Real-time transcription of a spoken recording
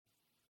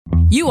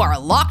You are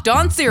Locked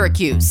On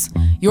Syracuse,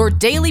 your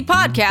daily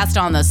podcast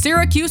on the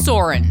Syracuse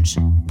Orange,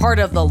 part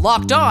of the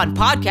Locked On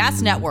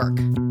Podcast Network.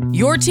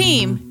 Your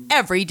team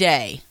every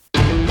day.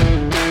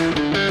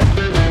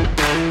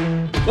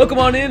 Welcome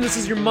on in. This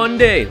is your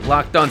Monday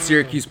Locked On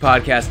Syracuse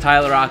podcast.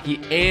 Tyler Rocky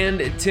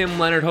and Tim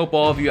Leonard. Hope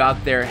all of you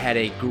out there had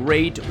a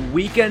great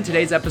weekend.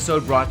 Today's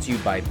episode brought to you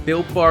by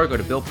Built Bar. Go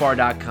to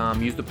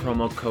BuiltBar.com. Use the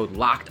promo code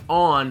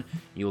LOCKEDON.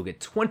 You will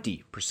get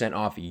 20%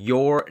 off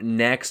your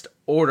next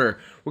order.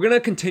 We're going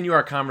to continue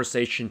our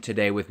conversation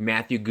today with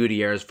Matthew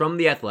Gutierrez from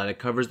The Athletic,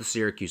 covers the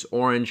Syracuse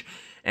Orange,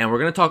 and we're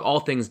going to talk all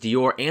things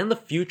Dior and the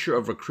future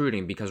of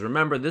recruiting, because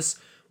remember, this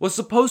was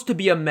supposed to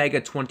be a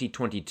mega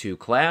 2022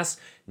 class.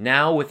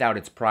 Now, without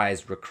its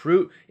prized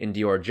recruit in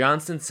Dior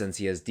Johnson, since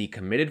he has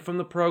decommitted from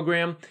the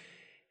program,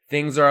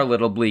 things are a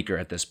little bleaker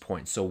at this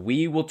point. So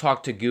we will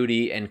talk to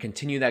Goody and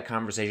continue that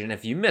conversation.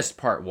 If you missed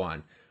part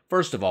one,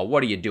 first of all,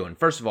 what are you doing?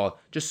 First of all,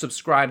 just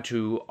subscribe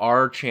to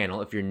our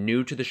channel. If you're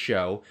new to the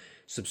show,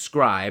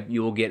 subscribe.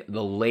 You will get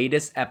the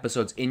latest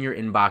episodes in your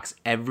inbox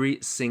every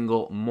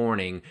single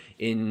morning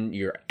in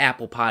your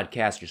Apple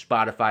Podcast, your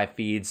Spotify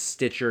feeds,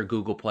 Stitcher,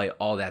 Google Play,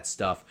 all that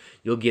stuff.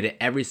 You'll get it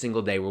every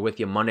single day. We're with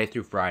you Monday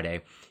through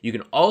Friday. You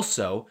can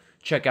also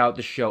check out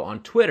the show on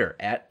Twitter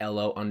at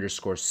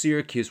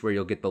LO_Syracuse, where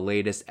you'll get the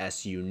latest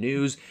SU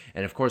news.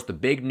 And of course, the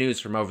big news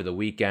from over the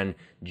weekend,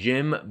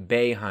 Jim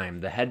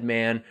Boeheim, the head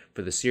man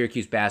for the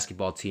Syracuse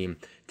basketball team,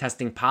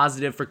 testing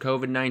positive for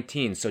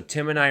COVID-19. So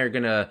Tim and I are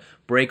going to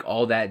break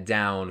all that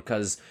down,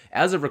 because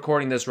as of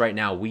recording this right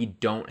now, we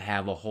don't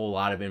have a whole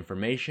lot of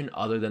information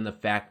other than the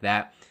fact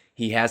that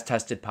he has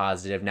tested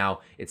positive.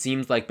 Now, it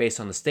seems like based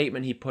on the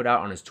statement he put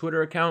out on his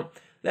Twitter account,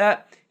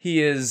 that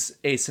he is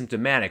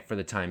asymptomatic for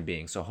the time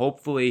being. So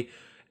hopefully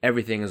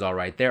everything is all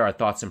right there. Our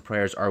thoughts and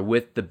prayers are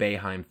with the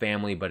Boeheim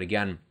family. But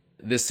again,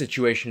 this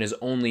situation is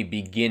only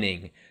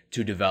beginning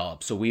to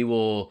develop. So we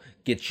will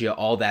get you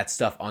all that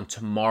stuff on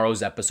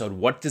tomorrow's episode.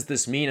 What does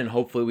this mean? And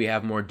hopefully we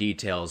have more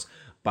details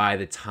by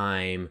the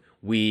time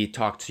we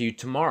talk to you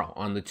tomorrow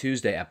on the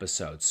Tuesday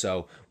episode.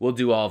 So we'll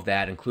do all of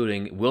that,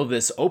 including will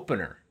this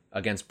opener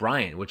against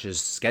Bryant, which is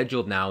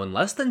scheduled now in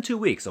less than 2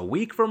 weeks, a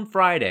week from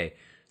Friday,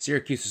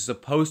 Syracuse is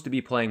supposed to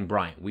be playing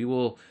Bryant. We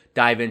will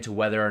dive into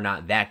whether or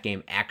not that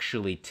game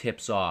actually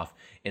tips off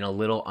in a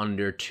little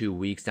under 2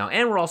 weeks now.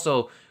 And we're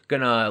also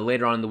going to,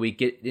 later on in the week,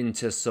 get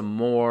into some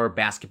more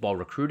basketball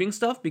recruiting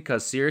stuff,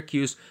 because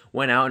Syracuse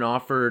went out and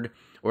offered,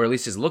 or at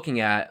least is looking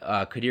at,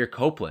 Kadir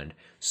Copeland.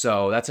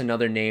 So that's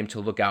another name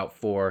to look out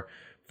for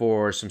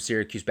some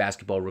Syracuse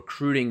basketball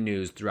recruiting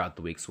news throughout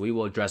the week. So we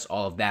will address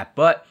all of that.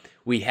 But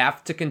we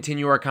have to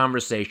continue our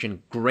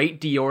conversation.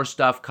 Great Dior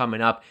stuff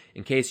coming up.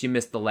 In case you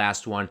missed the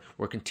last one,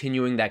 we're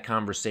continuing that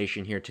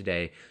conversation here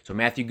today. So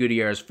Matthew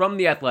Gutierrez from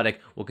The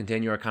Athletic will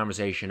continue our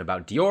conversation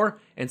about Dior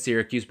and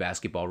Syracuse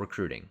basketball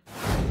recruiting.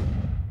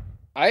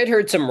 I had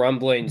heard some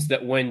rumblings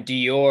that when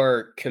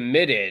Dior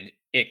committed,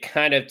 it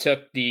kind of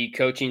took the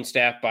coaching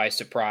staff by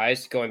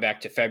surprise going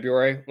back to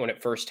February when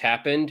it first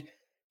happened.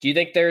 Do you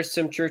think there's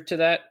some truth to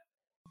that?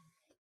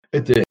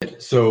 It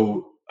did.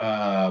 So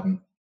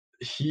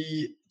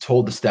he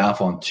told the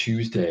staff on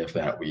Tuesday of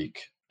that week.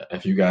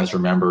 If you guys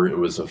remember, it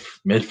was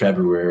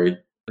mid-February.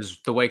 It was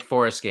the Wake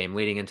Forest game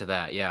leading into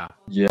that, yeah.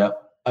 Yeah.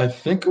 I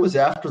think it was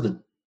after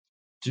the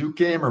Duke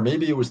game, or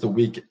maybe it was the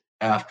week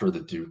after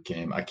the Duke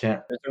game. I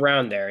can't. It's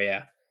around there,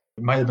 yeah.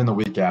 It might have been the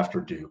week after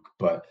Duke,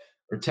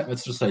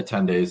 let's just say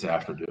 10 days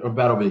after Duke, or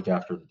about a week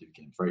after the Duke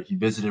game, right? He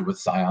visited with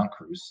Zion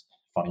Cruz,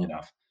 funny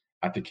enough,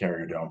 at the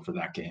Carrier Dome for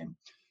that game.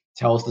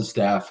 Tells the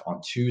staff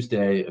on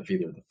Tuesday of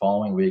either the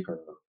following week or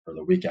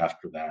the week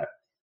after that,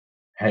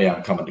 hey,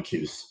 I'm coming to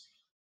Cuse.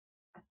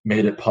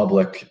 Made it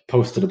public,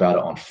 posted about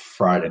it on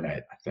Friday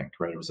night, I think,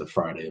 right? It was a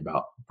Friday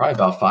probably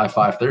about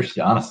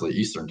 5:30, honestly,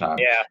 Eastern time.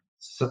 Yeah.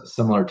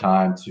 Similar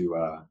time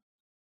to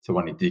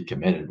when he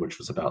decommitted, which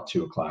was about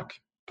 2 o'clock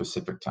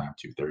Pacific time,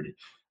 2:30.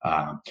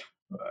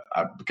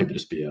 It could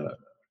just be a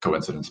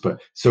coincidence.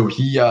 But so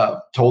he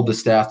told the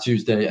staff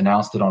Tuesday,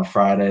 announced it on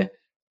Friday.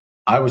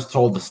 I was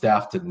told the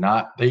staff did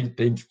not. They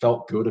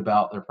felt good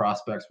about their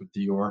prospects with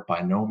Dior.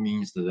 By no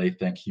means did they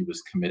think he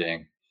was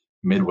committing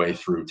midway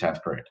through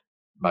 10th grade.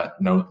 But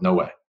no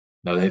way.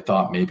 No, they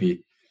thought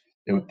maybe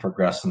it would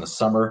progress in the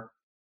summer.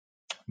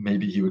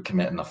 Maybe he would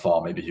commit in the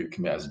fall. Maybe he would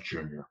commit as a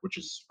junior, which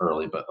is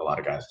early, but a lot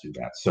of guys do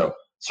that. So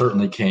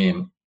certainly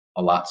came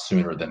a lot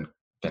sooner than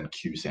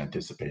Cuse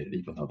anticipated,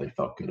 even though they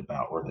felt good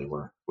about where they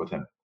were with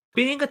him.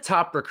 Being a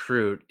top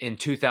recruit in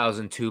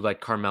 2002 like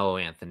Carmelo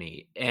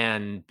Anthony,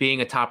 and being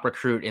a top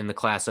recruit in the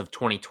class of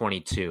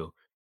 2022,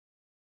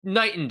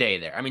 night and day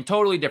there. I mean,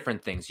 totally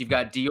different things. You've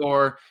got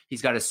Dior,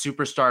 he's got his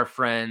superstar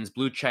friends,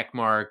 blue check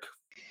mark,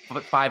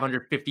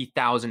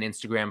 550,000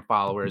 Instagram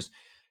followers.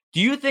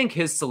 Do you think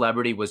his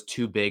celebrity was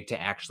too big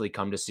to actually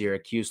come to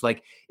Syracuse?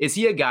 Like, is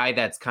he a guy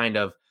that's kind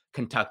of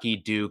Kentucky,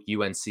 Duke,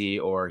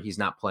 UNC, or he's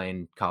not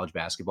playing college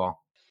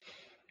basketball?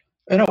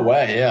 In a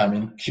way, yeah. I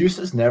mean, Cuse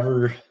has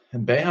never,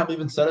 and Boeheim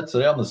even said it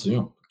today on the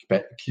Zoom,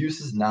 Cuse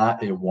is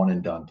not a one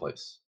and done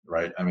place,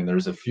 right? I mean,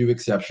 there's a few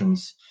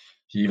exceptions.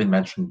 he even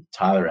mentioned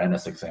Tyler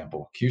Ennis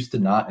example. Cuse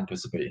did not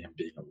anticipate him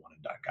being a one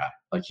and done guy.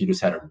 Like, he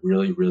just had a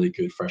really, really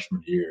good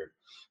freshman year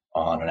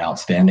on an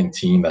outstanding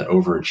team that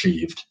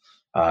overachieved,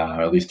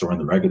 at least during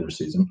the regular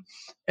season.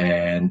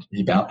 And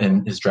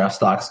and his draft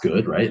stock's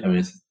good, right? I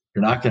mean,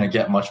 you're not going to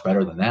get much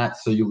better than that.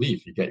 So you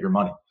leave, you get your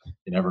money.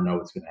 You never know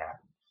what's going to happen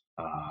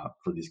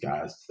for these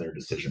guys. It's their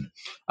decision.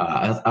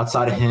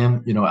 Outside of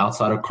him,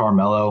 outside of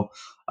Carmelo,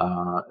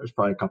 there's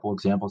probably a couple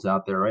examples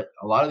out there, right?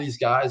 A lot of these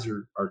guys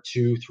are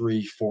 2,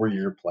 3,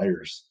 4-year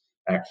players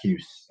at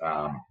Cuse,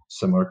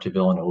 similar to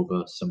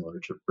Villanova, similar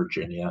to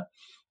Virginia.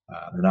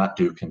 They're not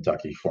Duke,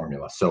 Kentucky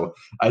formula. So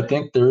I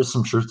think there is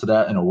some truth to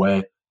that in a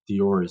way.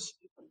 Dior is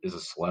a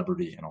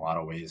celebrity in a lot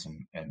of ways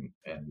and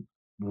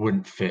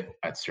wouldn't fit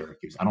at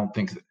Syracuse. I don't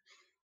think the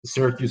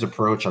Syracuse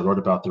approach, I wrote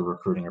about the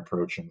recruiting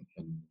approach in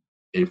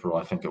April,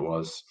 I think it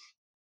was.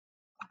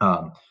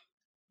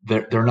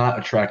 They're not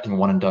attracting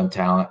one and done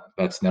talent.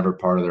 That's never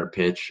part of their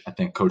pitch. I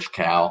think Coach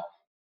Cal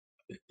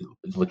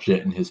is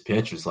legit in his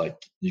pitch is like,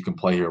 you can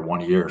play here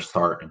 1 year,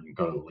 start, and you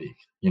go to the league,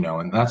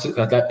 and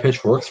that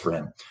pitch works for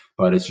him,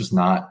 but it's just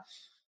not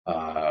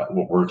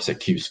what works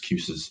at Cuse.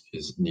 Cuse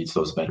needs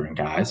those veteran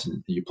guys,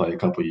 and you play a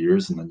couple of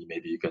years, and then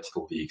maybe you get to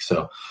the league.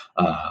 So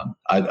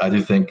I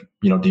do think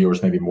Dior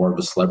is maybe more of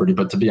a celebrity,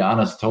 but to be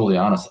honest, totally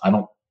honest, I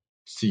don't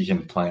see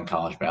him playing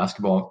college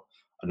basketball.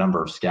 A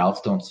number of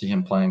scouts don't see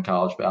him playing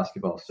college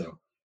basketball. So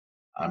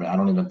I mean, I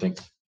don't even think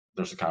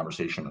there's a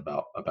conversation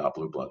about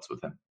blue bloods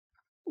with him.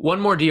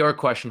 One more Dior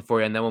question for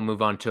you, and then we'll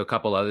move on to a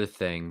couple other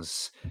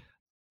things.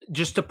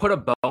 Just to put a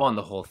bow on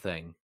the whole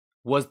thing,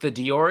 was the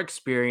Dior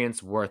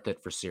experience worth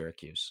it for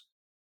Syracuse?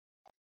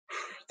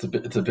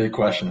 It's a big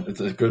question.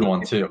 It's a good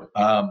one too.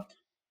 I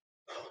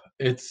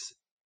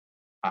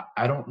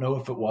don't know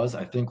if it was.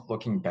 I think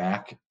looking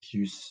back,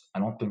 Cuse, I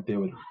don't think they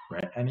would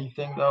regret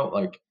anything though.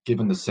 Like,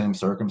 given the same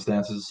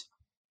circumstances,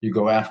 you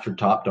go after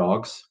top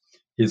dogs.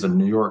 He's a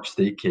New York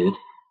State kid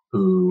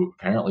who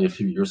apparently a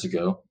few years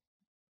ago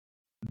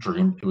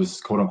it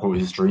was quote unquote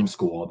his dream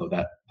school, although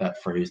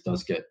that phrase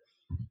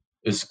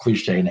is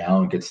cliche now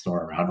and gets thrown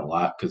around a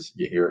lot because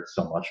you hear it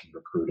so much in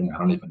recruiting. I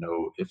don't even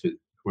know if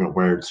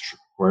where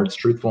it's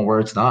truthful and where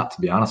it's not,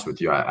 to be honest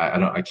with you.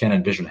 I can't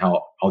envision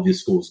how all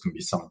these schools can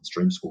be someone's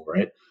dream school,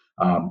 right?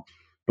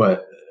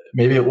 But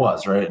maybe it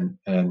was, right?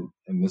 And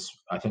this,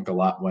 I think a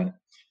lot went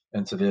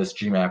into this.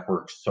 GMAC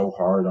worked so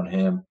hard on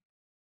him,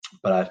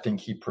 but I think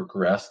he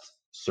progressed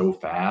so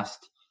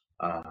fast,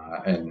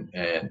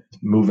 and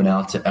moving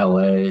out to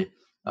LA,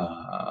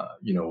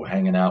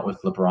 hanging out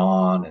with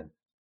LeBron and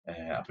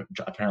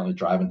apparently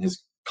driving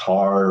his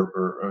car,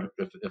 or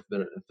if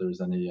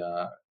there's any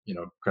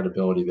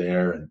credibility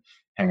there, and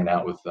hanging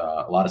out with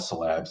a lot of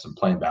celebs and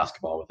playing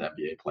basketball with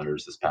NBA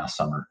players this past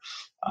summer.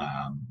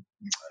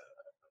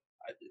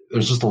 There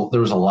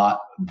was a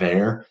lot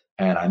there,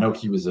 and I know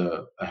he was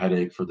a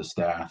headache for the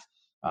staff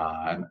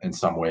in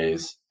some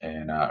ways.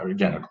 And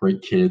again, a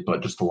great kid,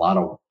 but just a lot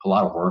of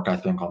work, I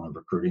think, on the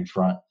recruiting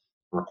front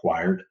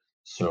required.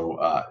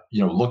 So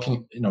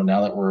looking,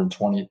 now that we're in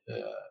 20,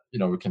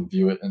 we can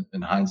view it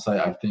in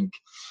hindsight. I think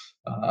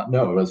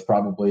no, it was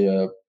probably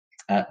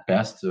at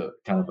best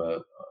kind of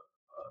a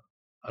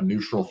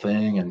neutral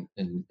thing,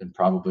 and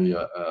probably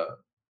a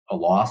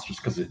loss,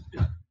 just because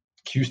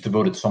Cuse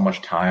devoted so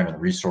much time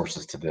and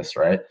resources to this,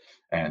 right?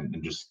 And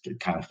just it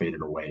kind of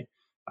faded away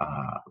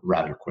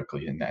rather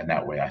quickly. And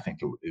that way, I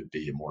think it would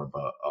be more of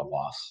a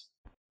loss.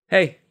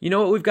 Hey, you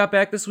know what we've got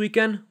back this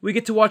weekend? We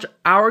get to watch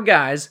our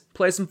guys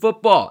play some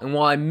football. And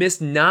while I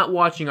missed not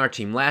watching our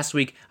team last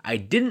week, I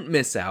didn't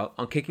miss out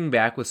on kicking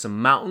back with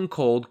some mountain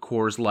cold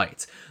Coors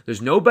Lights.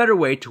 There's no better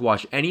way to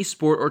watch any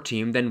sport or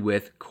team than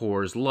with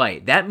Coors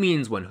Light. That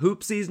means when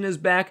hoop season is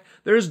back,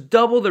 there's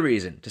double the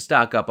reason to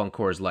stock up on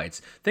Coors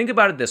Lights. Think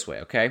about it this way,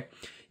 okay?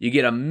 You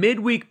get a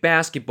midweek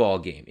basketball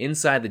game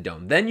inside the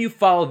Dome. Then you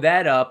follow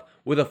that up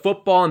with a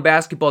football and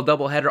basketball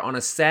doubleheader on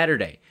a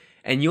Saturday.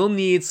 And you'll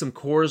need some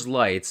Coors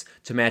Lights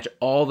to match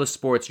all the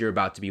sports you're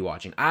about to be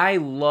watching. I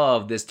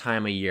love this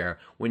time of year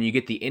when you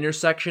get the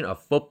intersection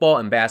of football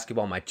and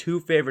basketball, my two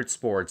favorite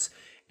sports,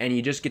 and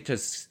you just get to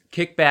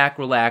kick back,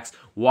 relax,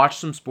 watch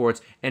some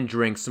sports, and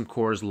drink some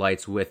Coors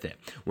Lights with it.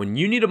 When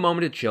you need a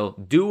moment to chill,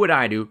 do what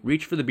I do.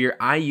 Reach for the beer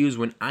I use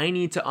when I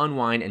need to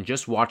unwind and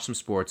just watch some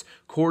sports.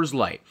 Coors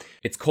Light.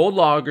 It's cold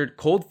lagered,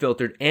 cold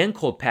filtered, and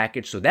cold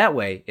packaged, so that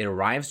way it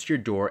arrives to your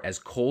door as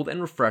cold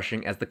and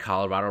refreshing as the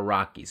Colorado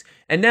Rockies.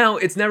 And now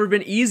it's never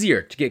been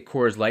easier to get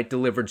Coors Light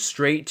delivered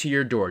straight to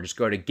your door. Just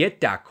go to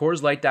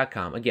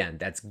get.coorslight.com. Again,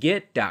 that's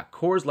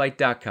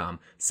get.coorslight.com.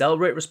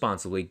 Celebrate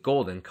responsibly.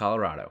 Golden,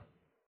 Colorado.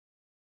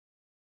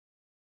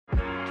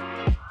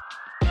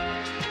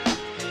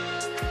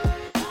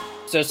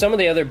 So some of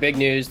the other big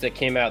news that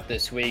came out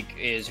this week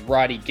is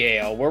Roddy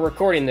Gale. We're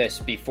recording this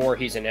before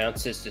he's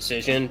announced his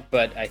decision,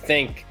 but I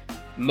think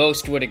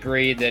most would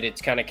agree that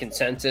it's kind of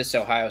consensus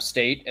Ohio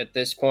State at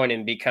this point,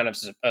 and be kind of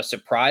a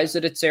surprise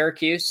that it's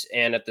Syracuse.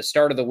 And at the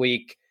start of the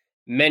week,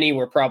 many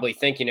were probably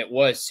thinking it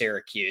was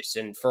Syracuse.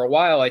 And for a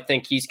while, I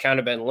think he's kind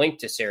of been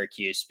linked to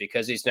Syracuse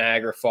because he's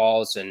Niagara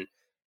Falls, and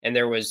and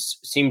there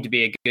seemed to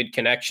be a good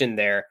connection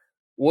there.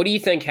 What do you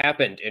think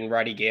happened in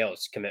Roddy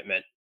Gayle's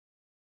commitment?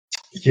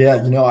 Yeah,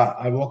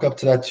 I woke up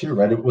to that too,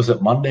 right? It was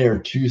at Monday or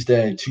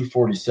Tuesday,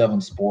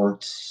 247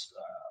 Sports,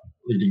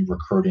 leading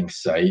recruiting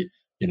site.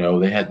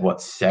 They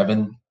had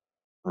 7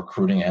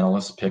 recruiting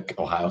analysts pick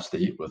Ohio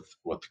State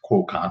with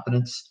quote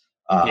confidence.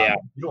 Yeah.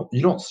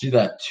 You don't see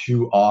that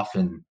too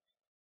often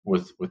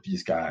with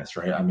these guys,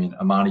 right? I mean,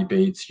 Amani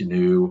Bates,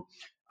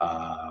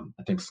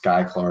 I think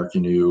Sky Clark,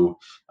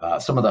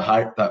 some of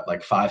the that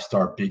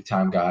 5-star big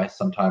time guys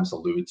sometimes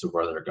allude to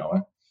where they're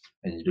going,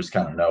 and you just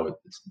kind of know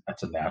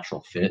that's a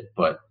natural fit.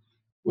 But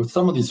with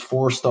some of these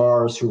 4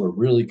 stars who are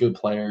really good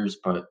players,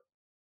 but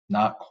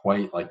not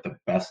quite like the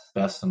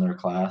best in their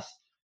class,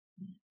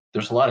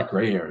 there's a lot of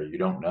gray area. You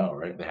don't know,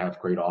 right? They have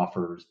great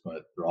offers,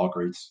 but they're all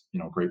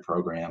great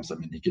programs. I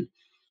mean, he could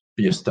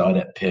be a stud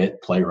at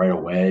Pitt, play right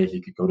away. He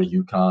could go to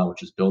UConn,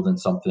 which is building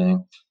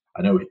something.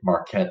 I know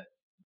Marquette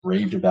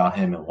raved about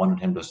him and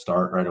wanted him to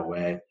start right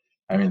away.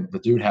 I mean, the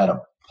dude had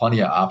plenty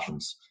of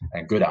options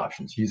and good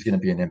options. He's going to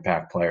be an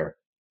impact player.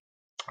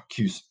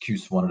 Cuse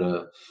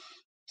wanted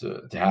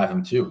to have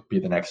him too, be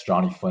the next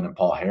Johnny Flynn and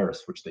Paul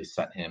Harris, which they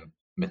sent him,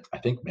 I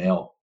think,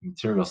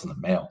 materials in the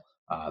mail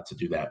to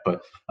do that.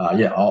 But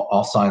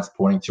all signs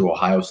pointing to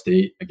Ohio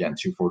State. Again,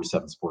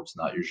 247 Sports,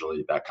 not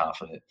usually that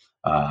confident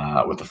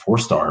with a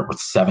 4-star with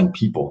 7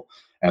 people.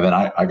 And then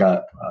I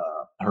got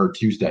heard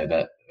Tuesday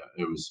that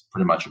it was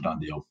pretty much a done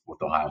deal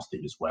with Ohio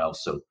State as well.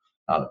 So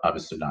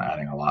obviously not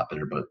adding a lot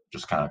there, but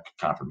just kind of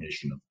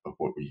confirmation of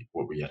what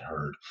we had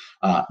heard.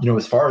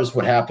 As far as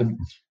what happened,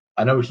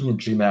 I know he and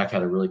GMAC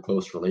had a really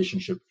close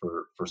relationship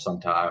for some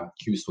time.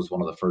 Cuse was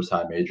one of the first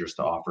high majors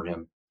to offer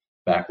him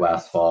back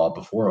last fall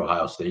before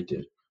Ohio State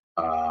did.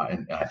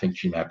 And I think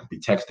GMAC would be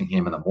texting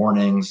him in the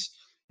mornings.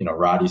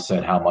 Roddy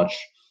said how much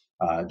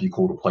it'd be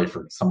cool to play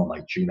for someone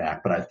like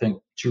GMAC. But I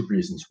think 2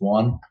 reasons.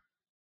 One,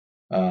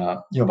 by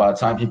the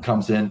time he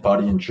comes in,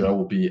 Buddy and Joe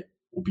will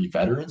be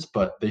veterans,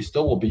 but they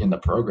still will be in the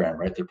program,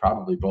 right? They're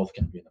probably both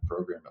going to be in the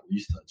program at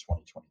least in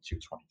the 2022-23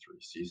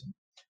 season.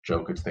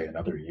 Joe could stay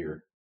another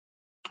year,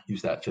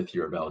 use that 5th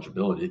year of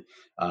eligibility.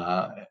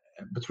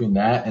 Between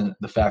that and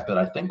the fact that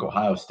I think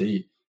Ohio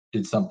State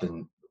did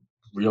something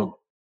real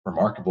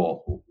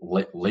remarkable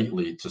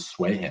lately to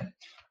sway him.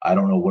 I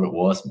don't know what it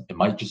was. It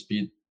might just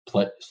be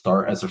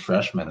start as a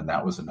freshman, and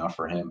that was enough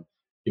for him.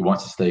 He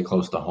wants to stay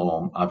close to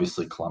home.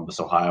 Obviously, Columbus,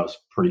 Ohio is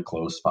pretty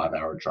close,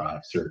 5-hour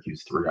drive.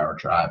 Syracuse, 3-hour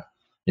drive.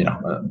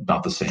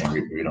 About the same.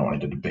 We don't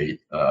need to debate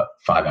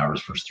 5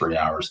 hours versus 3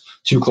 hours.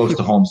 Too close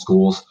to home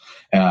schools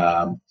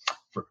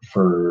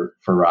for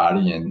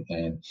Roddy.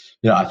 And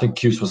I think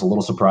Cuse was a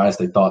little surprised.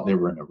 They thought they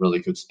were in a really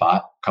good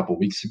spot a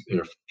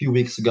few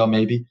weeks ago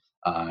maybe.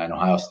 And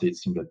Ohio State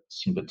seemed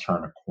to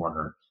turn a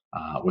corner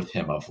with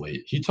him of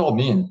late. He told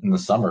me in the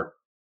summer,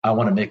 I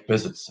want to make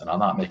visits, and I'm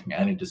not making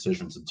any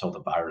decisions until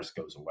the virus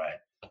goes away.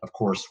 Of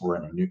course, we're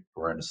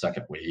in a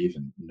second wave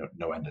and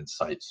no end in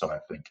sight. So I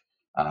think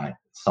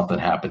something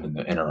happened in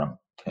the interim,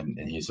 and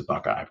he's a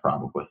Buckeye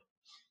probably.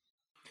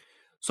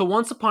 So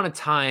once upon a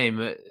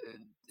time,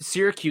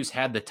 Syracuse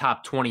had the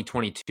top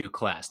 2022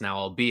 class. Now,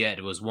 albeit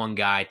it was one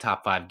guy,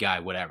 top 5 guy,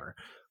 whatever.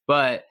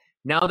 But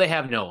now they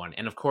have no one.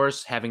 And of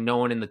course, having no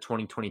one in the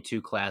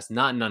 2022 class,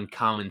 not an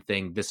uncommon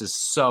thing. This is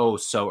so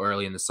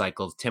early in the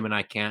cycle. Tim and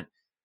I can't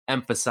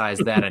emphasize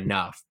that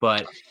enough.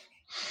 But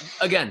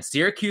again,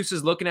 Syracuse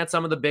is looking at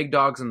some of the big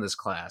dogs in this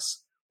class.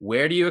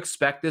 Where do you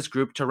expect this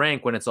group to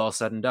rank when it's all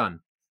said and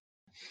done?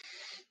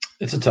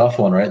 It's a tough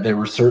one, right? They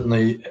were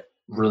certainly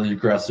really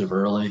aggressive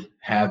early,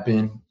 have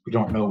been. We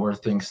don't know where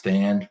things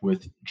stand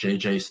with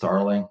JJ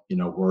Starling.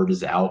 Word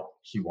is out.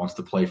 He wants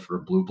to play for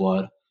a blue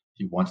blood.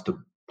 He wants to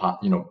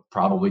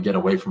probably get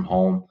away from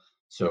home.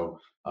 So,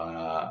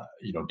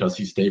 does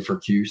he stay for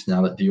Cuse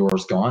now that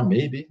Dior's gone?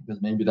 Maybe,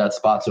 because maybe that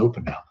spot's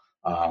open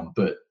now.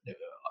 But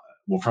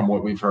from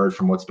what we've heard,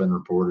 from what's been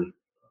reported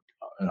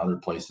in other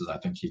places, I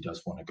think he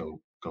does want to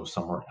go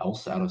somewhere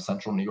else out of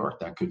Central New York.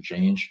 That could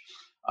change.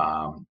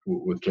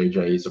 With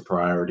JJ, he's a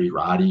priority.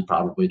 Roddy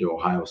probably to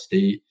Ohio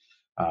State.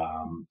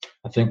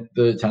 I think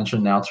the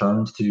attention now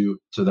turns to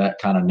that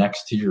kind of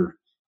next tier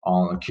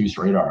on the Cuse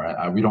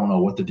radar. We don't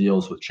know what the deal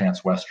is with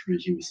Chance Westry.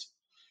 He was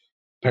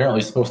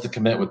apparently supposed to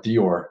commit with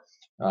Dior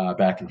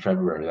back in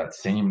February, that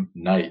same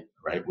night,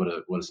 right? What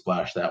a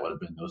splash that would have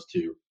been, those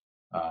two.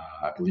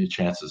 I believe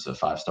Chance is a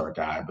 5-star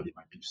guy, but he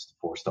might be just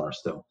a 4-star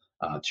still.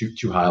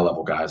 Two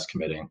high-level guys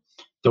committing.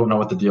 Don't know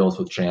what the deal is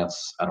with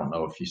Chance. I don't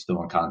know if he's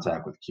still in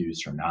contact with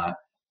Cuse or not.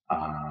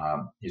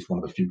 He's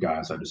one of the few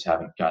guys I just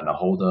haven't gotten a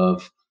hold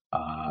of.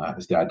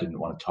 His dad didn't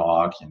want to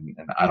talk, and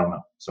I don't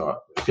know. So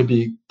it could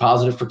be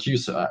positive for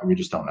Cuse. We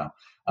just don't know.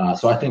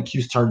 So I think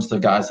Cuse turns to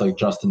guys like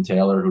Justin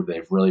Taylor, who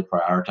they've really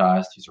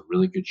prioritized. He's a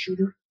really good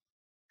shooter,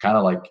 kind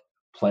of like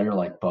player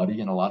like Buddy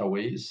in a lot of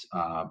ways,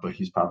 but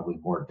he's probably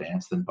more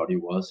advanced than Buddy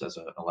was as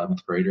an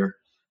 11th grader.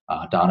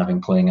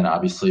 Donovan Clingan,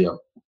 obviously a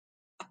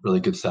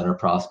really good center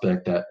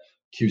prospect that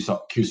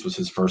Cuse was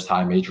his first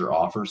high major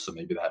offer, so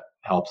maybe that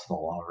helps in the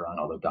long run,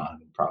 although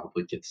Donovan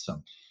probably gets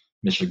some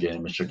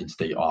Michigan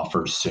State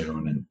offers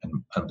soon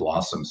and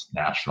blossoms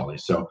nationally.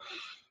 So,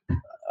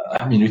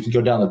 I mean, you can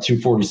go down the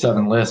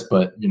 247 list,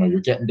 but, you're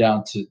getting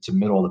down to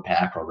middle of the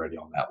pack already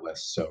on that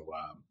list. So,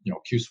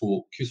 Cuse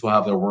will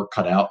have their work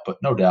cut out, but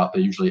no doubt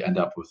they usually end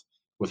up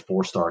with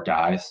 4-star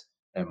guys.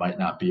 It might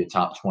not be a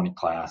top 20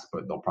 class,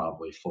 but they'll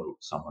probably float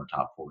somewhere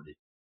top 40.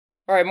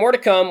 All right, more to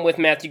come with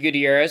Matthew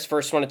Gutierrez.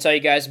 First, I want to tell you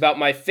guys about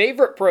my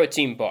favorite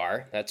protein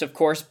bar. That's, of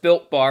course,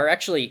 Built Bar.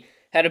 Actually,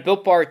 had a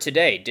Built Bar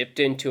today. Dipped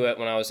into it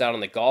when I was out on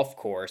the golf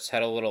course.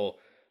 Had a little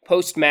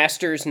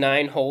post-Masters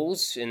 9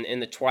 holes in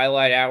the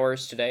twilight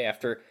hours today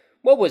after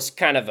what was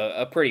kind of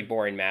a pretty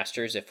boring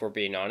Masters, if we're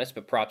being honest,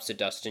 but props to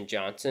Dustin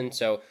Johnson.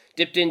 So,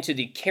 dipped into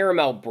the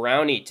caramel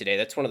brownie today.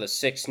 That's one of the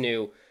 6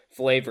 new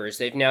flavors.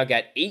 They've now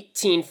got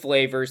 18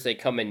 flavors. They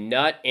come in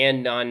nut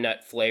and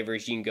non-nut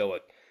flavors. You can go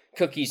with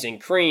cookies and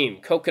cream,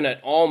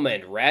 coconut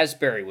almond,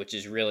 raspberry, which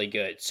is really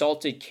good,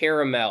 salted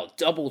caramel,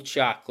 double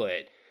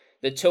chocolate,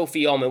 the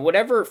toffee almond,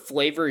 whatever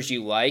flavors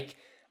you like.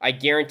 I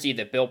guarantee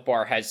the Built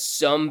Bar has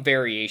some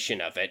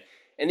variation of it.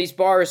 And these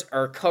bars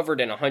are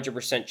covered in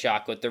 100%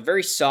 chocolate. They're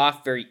very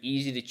soft, very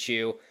easy to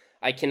chew.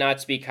 I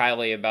cannot speak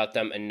highly about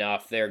them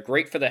enough. They're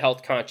great for the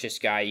health-conscious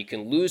guy. You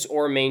can lose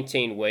or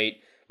maintain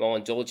weight while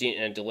indulging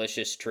in a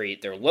delicious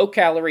treat. They're low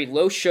calorie,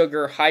 low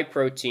sugar, high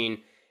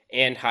protein,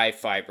 and high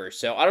fiber.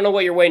 So I don't know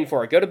what you're waiting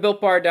for. Go to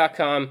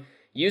BuiltBar.com.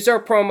 Use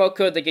our promo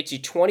code that gets you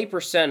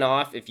 20%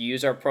 off. If you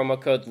use our promo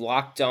code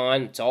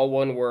LOCKEDON, it's all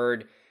one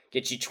word,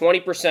 gets you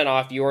 20%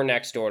 off your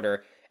next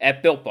order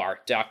at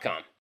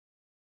BuiltBar.com.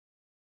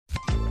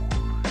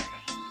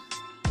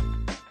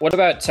 What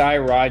about Ty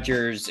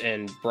Rodgers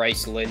and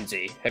Bryce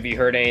Lindsey? Have you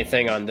heard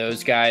anything on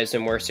those guys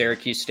and where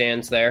Syracuse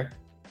stands there?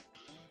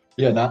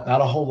 Yeah, not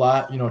a whole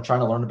lot. Trying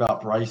to learn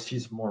about Bryce.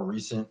 He's more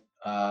recent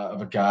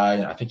of a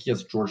guy. I think he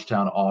has a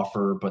Georgetown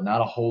offer, but not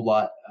a whole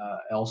lot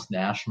else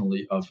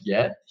nationally of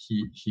yet.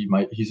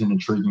 He's an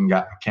intriguing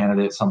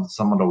candidate,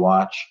 someone to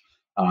watch.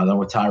 Then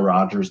with Ty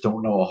Rodgers,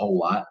 don't know a whole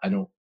lot. I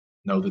don't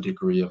know the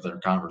degree of their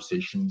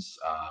conversations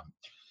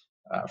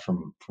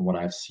from what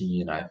I've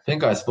seen. I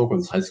think I spoke with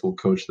his high school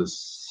coach this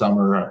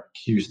summer.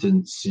 Hughes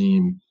didn't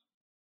seem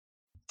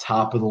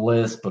top of the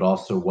list, but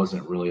also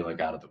wasn't really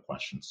out of the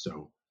question.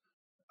 So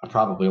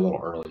probably a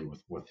little early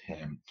with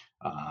him.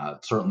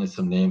 Certainly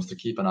some names to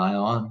keep an eye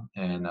on.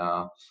 And,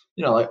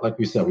 like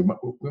we said,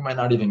 we might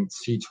not even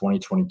see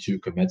 2022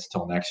 commits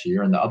till next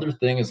year. And the other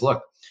thing is,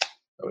 look,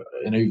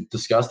 I know you've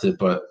discussed it,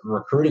 but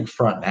recruiting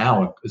front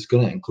now is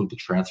going to include the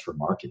transfer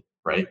market,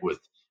 right? With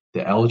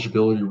the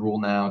eligibility rule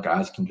now,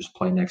 guys can just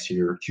play next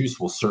year. Cuse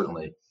will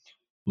certainly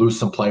lose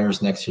some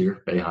players next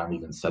year. Boeheim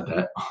even said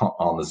that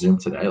on the Zoom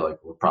today.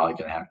 We're probably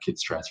going to have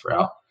kids transfer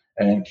out.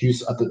 And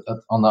Cuse,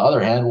 on the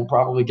other hand, will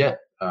probably get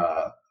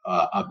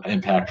an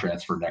impact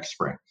transfer next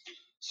spring.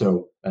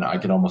 So, and I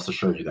can almost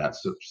assure you that,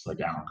 so just like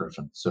Alan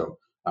Griffin. So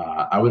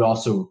I would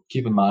also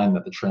keep in mind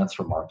that the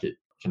transfer market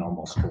can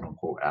almost quote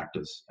unquote act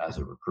as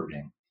a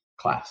recruiting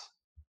class.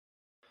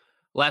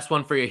 Last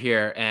one for you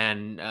here,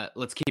 and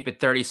let's keep it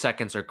 30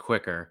 seconds or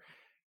quicker.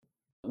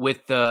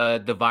 With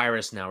the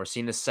virus now, we're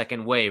seeing the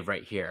second wave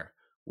right here.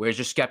 Where's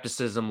your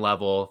skepticism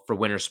level for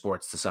winter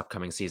sports this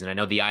upcoming season? I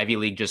know the Ivy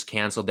League just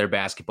canceled their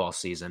basketball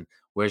season.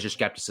 Where's your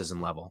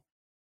skepticism level?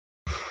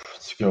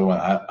 It's a good one.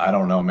 I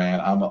don't know,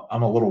 man.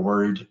 I'm a little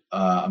worried.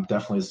 I'm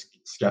definitely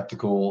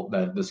skeptical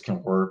that this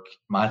can work.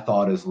 My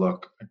thought is,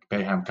 look,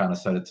 Boeheim kind of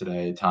said it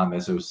today. Tom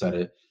Izzo said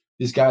it.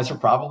 These guys are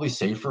probably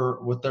safer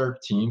with their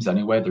teams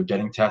anyway. They're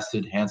getting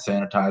tested, hand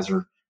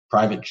sanitizer,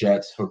 private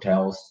jets,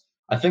 hotels.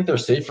 I think they're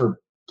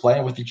safer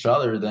playing with each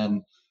other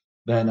than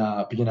being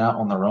out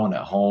on their own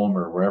at home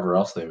or wherever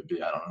else they would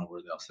be. I don't know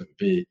where else they would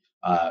be,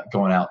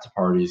 going out to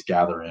parties,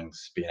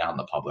 gatherings, being out in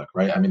the public,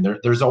 right? I mean,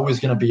 there's always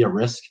going to be a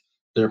risk.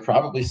 They're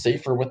probably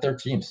safer with their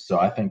teams. So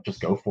I think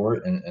just go for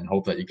it and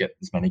hope that you get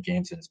as many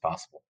games in as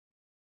possible.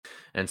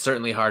 And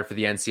certainly hard for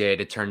the NCAA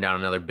to turn down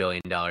another $1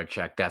 billion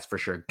check. That's for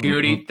sure.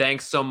 Goody,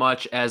 thanks so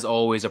much. As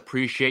always,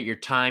 appreciate your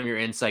time, your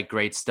insight.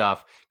 Great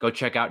stuff. Go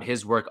check out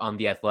his work on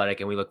The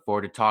Athletic, and we look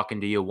forward to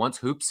talking to you once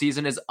hoop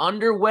season is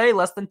underway.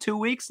 Less than 2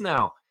 weeks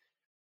now.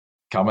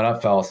 Coming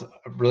up, fellas. I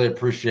really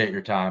appreciate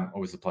your time.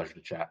 Always a pleasure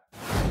to chat.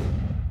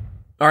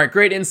 All right,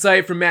 great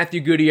insight from Matthew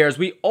Gutierrez.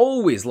 We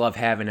always love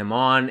having him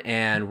on,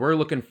 and we're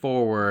looking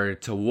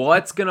forward to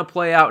what's going to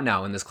play out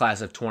now in this class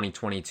of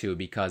 2022,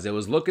 because it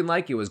was looking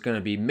like it was going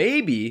to be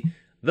maybe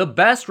the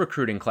best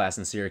recruiting class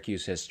in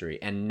Syracuse history,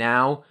 and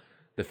now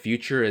the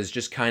future is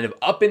just kind of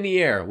up in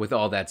the air with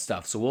all that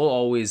stuff. So we'll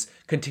always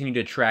continue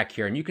to track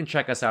here, and you can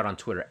check us out on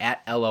Twitter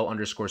at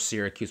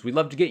 @LO_Syracuse. We'd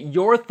love to get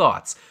your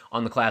thoughts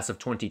on the class of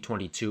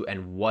 2022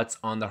 and what's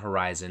on the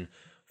horizon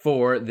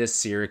for this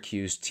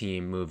Syracuse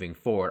team moving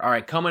forward. All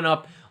right, coming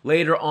up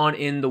later on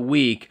in the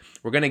week,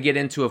 we're going to get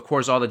into, of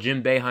course, all the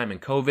Jim Boeheim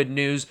and COVID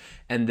news,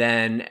 and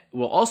then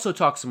we'll also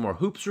talk some more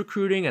hoops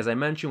recruiting, as I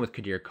mentioned, with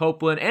Kadir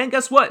Copeland. And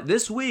guess what?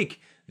 This week,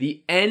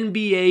 the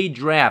NBA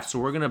draft. So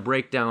we're going to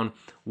break down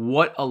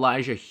what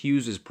Elijah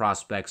Hughes'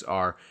 prospects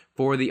are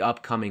for the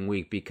upcoming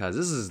week, because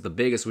this is the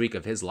biggest week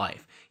of his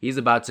life. He's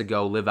about to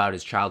go live out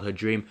his childhood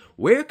dream.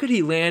 Where could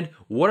he land?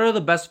 What are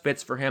the best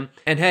fits for him?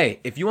 And hey,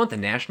 if you want the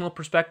national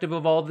perspective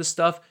of all of this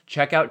stuff,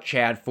 check out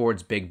Chad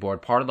Ford's Big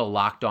Board, part of the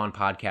Locked On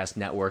Podcast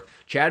Network.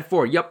 Chad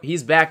Ford, yep,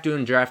 he's back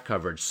doing draft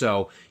coverage.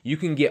 So you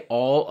can get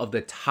all of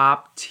the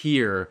top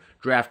tier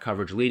draft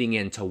coverage leading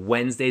into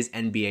Wednesday's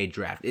NBA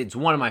draft. It's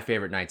one of my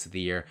favorite nights of the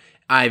year.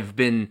 I've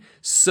been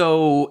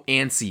so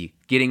antsy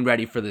getting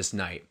ready for this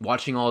night,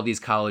 watching all of these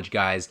college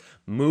guys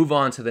move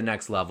on to the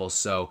next level.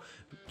 So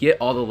get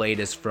all the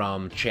latest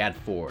from Chad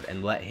Ford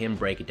and let him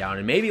break it down,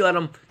 and maybe let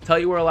him tell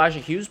you where Elijah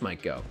Hughes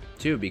might go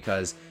too,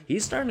 because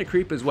he's starting to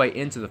creep his way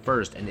into the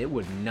first, and it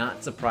would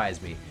not surprise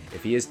me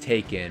if he is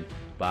taken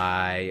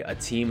by a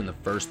team in the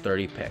first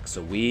 30 picks.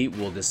 So we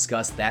will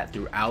discuss that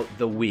throughout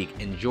the week.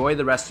 Enjoy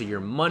the rest of your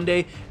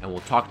Monday, and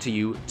we'll talk to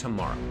you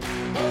tomorrow.